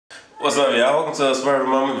What's up, y'all? Welcome to a Spur of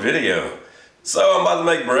the Moment video. So I'm about to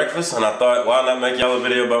make breakfast, and I thought, why not make y'all a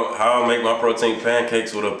video about how I make my protein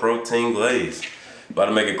pancakes with a protein glaze. About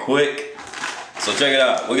to make it quick. So check it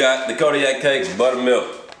out. We got the Kodiak cakes,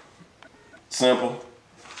 buttermilk. Simple.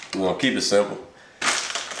 We're gonna keep it simple.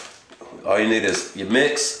 All you need is your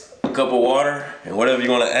mix, a cup of water, and whatever you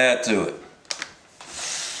want to add to it.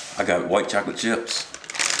 I got white chocolate chips.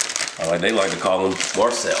 They like to call them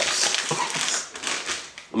Marcel's.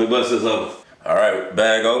 Let me bust this open. All right,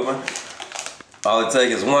 bag open. All it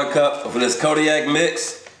takes is 1 cup of this Kodiak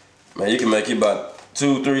mix. Man, you can make you about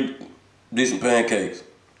 2-3 decent pancakes.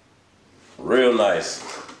 Real nice,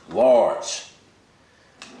 large.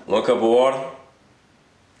 1 cup of water.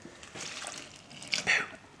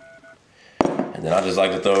 And then I just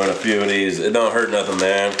like to throw in a few of these. It don't hurt nothing,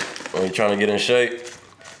 man. When you're trying to get in shape,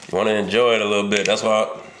 you want to enjoy it a little bit. That's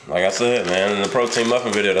why, like I said, man, in the protein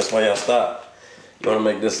muffin video, that's why y'all stop. You want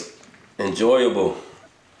to make this enjoyable.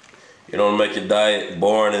 You don't want to make your diet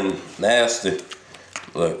boring and nasty.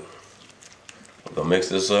 Look, we're gonna mix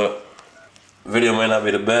this up. Video may not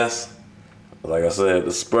be the best, but like I said,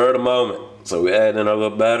 the spur of the moment. So we add in our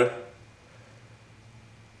little batter.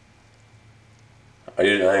 I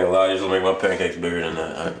ain't gonna lie, I usually make my pancakes bigger than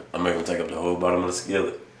that. I make them take up the whole bottom of the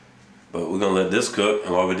skillet. But we're gonna let this cook,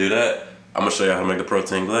 and while we do that, I'm gonna show you how to make the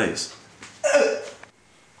protein glaze.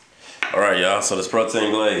 All right, y'all, so this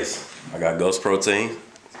protein glaze, I got Ghost Protein,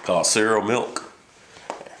 called cereal milk.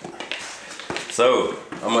 So,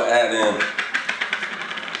 I'm gonna add in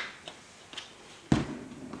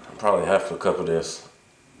probably half a cup of this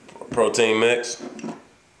protein mix.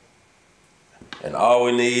 And all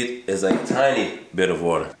we need is a tiny bit of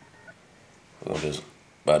water. We're gonna just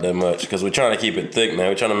about that much, because we're trying to keep it thick, man.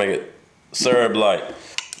 We're trying to make it syrup-like.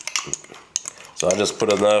 So I just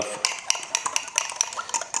put enough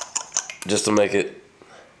just to make it.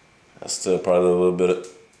 That's still probably a little bit of,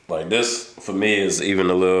 like this for me is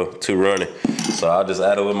even a little too runny. So I'll just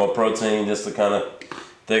add a little more protein just to kind of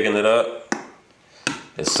thicken it up.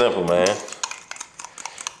 It's simple, man.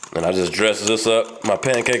 And I just dress this up, my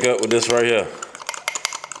pancake up with this right here.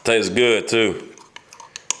 Tastes good too.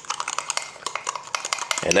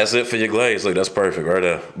 And that's it for your glaze. Look, that's perfect right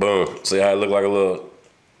there. Boom. See how it look like a little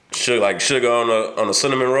sugar, like sugar on a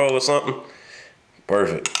cinnamon roll or something?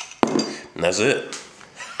 Perfect. And that's it.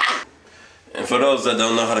 And for those that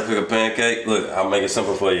don't know how to cook a pancake, look, I'll make it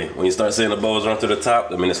simple for you. When you start seeing the bubbles run through the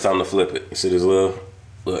top, I mean, it's time to flip it. You see these little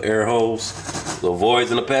air holes, little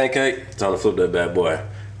voids in the pancake? It's time to flip that bad boy.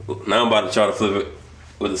 Now I'm about to try to flip it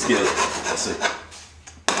with the skillet. Let's see.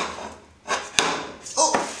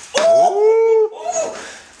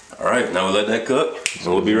 All right, now we'll let that cook, and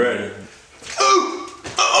we'll be ready.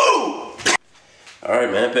 All right,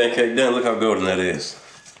 man, pancake done. Look how golden that is.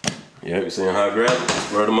 Yeah, you seen how I grabbed it?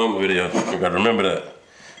 Spur of the moment video. You gotta remember that.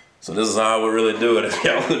 So this is how I would really do it if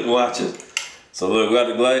y'all would watch it. So look, we got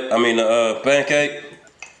the pancake.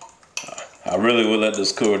 I really would let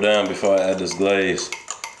this cool down before I add this glaze.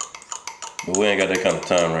 But we ain't got that kind of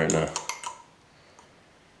time right now.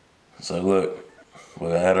 So look, we're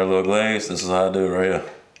gonna add our little glaze. This is how I do it right here.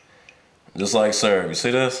 Just like syrup. You see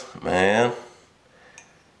this? Man.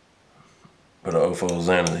 Put an O for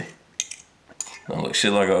Ozane. Don't look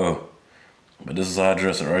shit like an O. But this is how I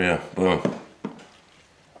dress it right here. Boom.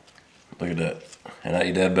 Look at that. And I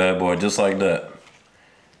eat that bad boy just like that.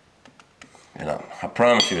 And I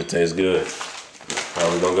promise you it tastes good.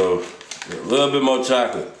 Now we're gonna go with a little bit more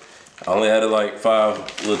chocolate. I only added like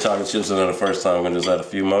 5 little chocolate chips in there the first time. I'm gonna just add a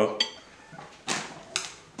few more.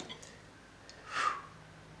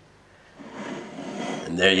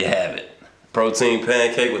 And there you have it. Protein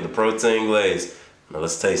pancake with the protein glaze. Now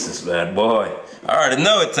let's taste this bad boy. I already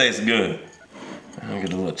know it tastes good. I'm gonna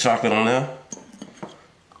get a little chocolate on there.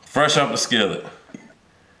 Fresh off the skillet.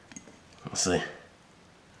 Let's see.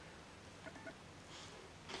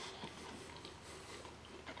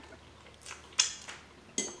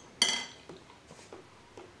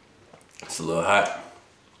 It's a little hot.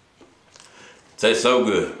 Tastes so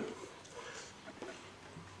good.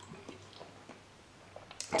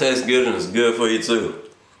 Tastes good, and it's good for you too.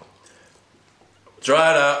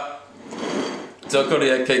 Try it out. Tell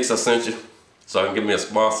Kodiak Cakes I sent you so I can give me a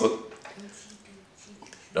sponsor.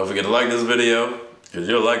 Don't forget to like this video, because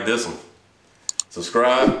you'll like this one.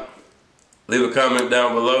 Subscribe, leave a comment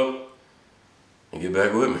down below, and get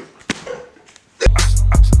back with me.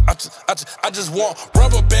 I just want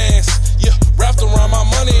rubber bands, yeah, wrapped around my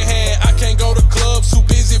money hand. I can't go to clubs, too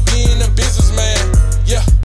busy being a businessman, yeah.